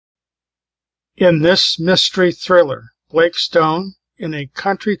In this mystery thriller, Blake Stone, in a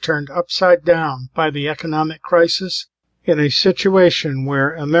country turned upside down by the economic crisis, in a situation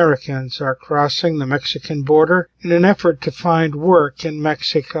where Americans are crossing the Mexican border in an effort to find work in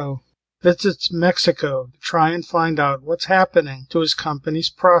Mexico, visits Mexico to try and find out what's happening to his company's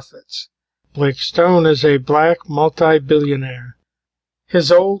profits. Blake Stone is a black multi-billionaire.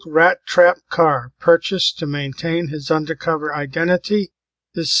 His old rat-trap car, purchased to maintain his undercover identity,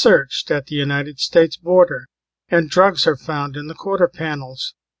 is searched at the United States border, and drugs are found in the quarter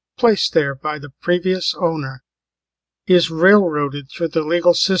panels, placed there by the previous owner. He is railroaded through the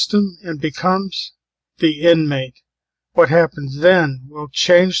legal system and becomes the inmate. What happens then will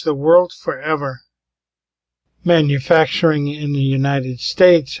change the world forever. Manufacturing in the United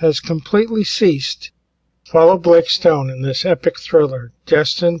States has completely ceased. Follow Blake Stone in this epic thriller,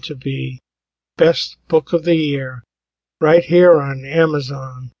 destined to be best book of the year, right here on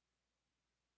Amazon.